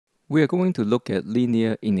We are going to look at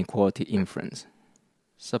linear inequality inference.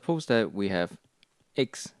 Suppose that we have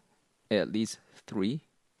x at least 3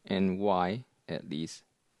 and y at least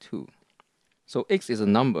 2. So x is a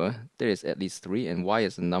number that is at least 3 and y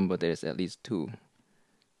is a number that is at least 2.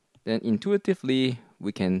 Then intuitively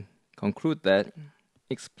we can conclude that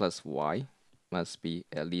x plus y must be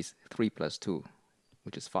at least 3 plus 2,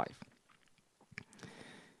 which is 5.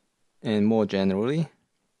 And more generally,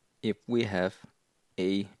 if we have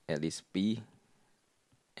a at least b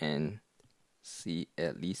and c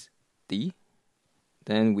at least d,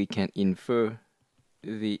 then we can infer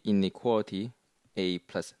the inequality a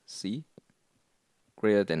plus c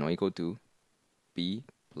greater than or equal to b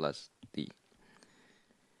plus d.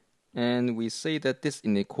 And we say that this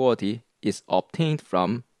inequality is obtained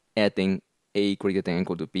from adding a greater than or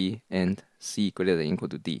equal to b and c greater than or equal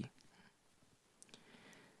to d.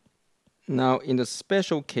 Now, in the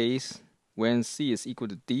special case, when c is equal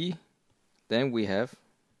to d, then we have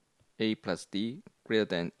a plus d greater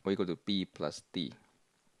than or equal to b plus d.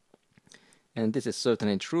 And this is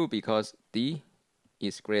certainly true because d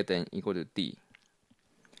is greater than or equal to d.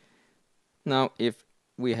 Now, if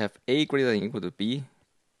we have a greater than or equal to b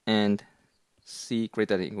and c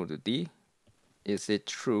greater than or equal to d, is it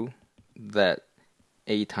true that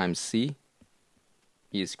a times c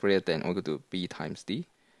is greater than or equal to b times d?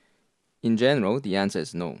 In general, the answer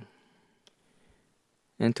is no.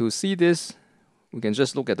 And to see this, we can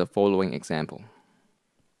just look at the following example.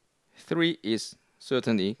 3 is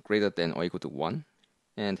certainly greater than or equal to 1,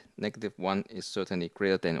 and negative 1 is certainly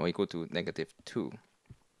greater than or equal to negative 2.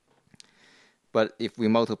 But if we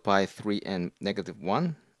multiply 3 and negative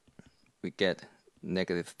 1, we get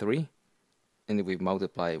negative 3. And if we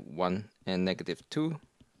multiply 1 and negative 2,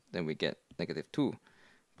 then we get negative 2.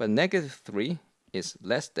 But negative 3 is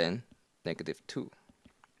less than negative 2.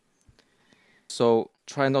 So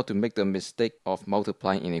try not to make the mistake of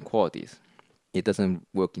multiplying inequalities. It doesn't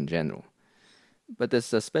work in general. But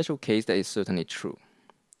there's a special case that is certainly true.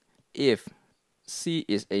 If c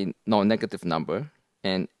is a non-negative number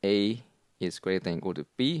and a is greater than or equal to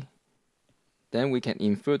b, then we can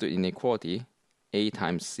infer the inequality a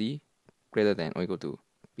times c greater than or equal to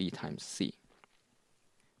b times c.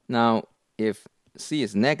 Now, if c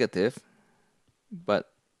is negative,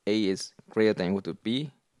 but a is greater than or equal to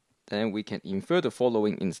b, then we can infer the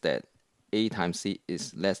following instead. A times c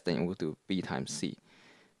is less than or equal to b times c.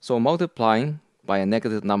 So multiplying by a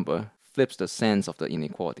negative number flips the sense of the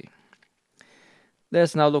inequality.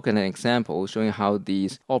 Let's now look at an example showing how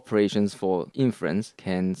these operations for inference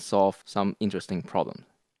can solve some interesting problems.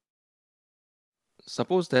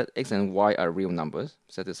 Suppose that x and y are real numbers,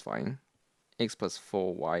 satisfying x plus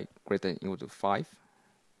 4y greater than or equal to 5,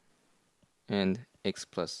 and x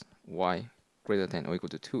plus y greater than or equal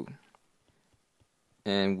to 2.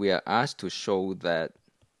 And we are asked to show that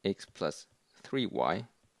x plus 3y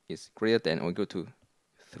is greater than or equal to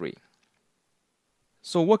 3.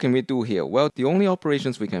 So what can we do here? Well, the only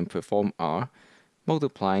operations we can perform are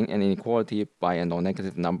multiplying an inequality by a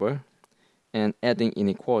non-negative number and adding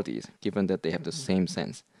inequalities, given that they have the same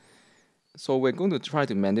sense. So we're going to try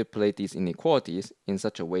to manipulate these inequalities in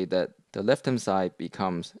such a way that the left-hand side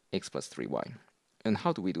becomes x plus 3y. And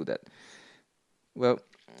how do we do that? Well,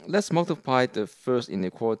 let's multiply the first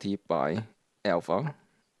inequality by alpha,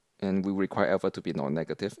 and we require alpha to be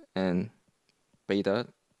non-negative, and beta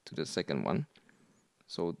to the second one.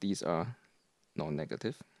 So these are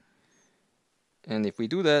non-negative. And if we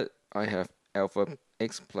do that, I have alpha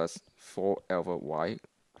x plus 4 alpha y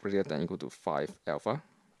greater than or equal to 5 alpha.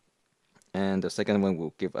 And the second one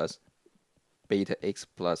will give us beta x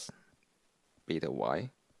plus beta y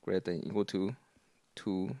greater than or equal to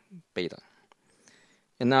 2 beta.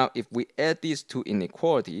 And now if we add these two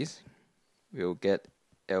inequalities, we'll get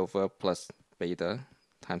alpha plus beta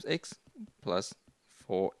times x plus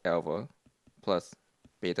 4 alpha plus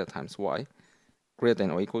beta times y greater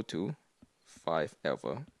than or equal to 5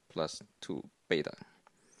 alpha plus 2 beta.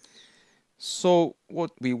 So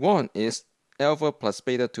what we want is alpha plus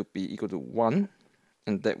beta to be equal to 1,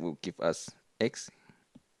 and that will give us x,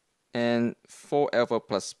 and 4 alpha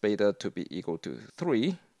plus beta to be equal to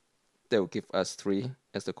 3, that will give us 3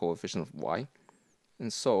 as the coefficient of y.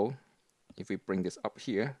 And so if we bring this up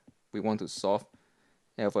here, we want to solve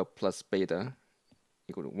alpha plus beta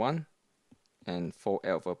equal to 1 and 4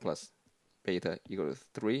 alpha plus beta equal to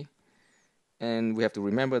 3. And we have to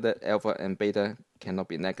remember that alpha and beta cannot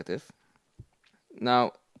be negative.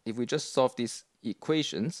 Now, if we just solve these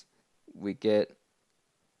equations, we get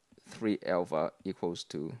 3 alpha equals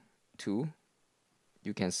to 2.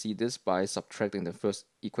 You can see this by subtracting the first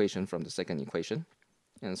equation from the second equation.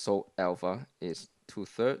 And so alpha is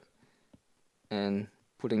 2/3, and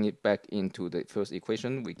putting it back into the first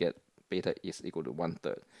equation, we get beta is equal to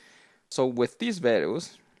 1/3. So with these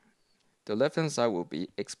values, the left-hand side will be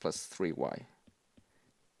x plus 3y.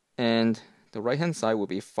 And the right-hand side will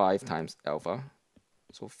be 5 times alpha.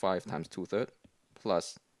 So 5 times 2/3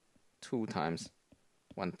 plus 2 times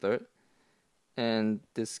 1/3. And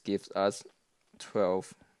this gives us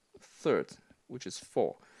 12/3, which is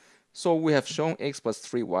 4. So we have shown x plus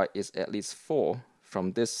 3y is at least 4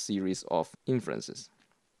 from this series of inferences.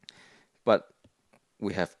 But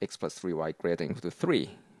we have x plus 3y greater than or equal to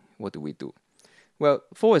 3. What do we do? Well,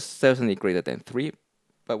 4 is certainly greater than 3,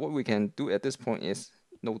 but what we can do at this point is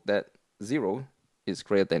note that 0 is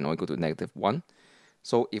greater than or equal to -1.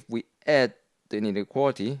 So if we add the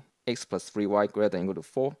inequality x plus 3y greater than or equal to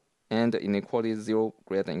 4 and the inequality 0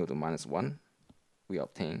 greater than or equal to -1, we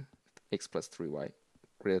obtain x plus 3y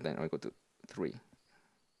greater than or equal to 3.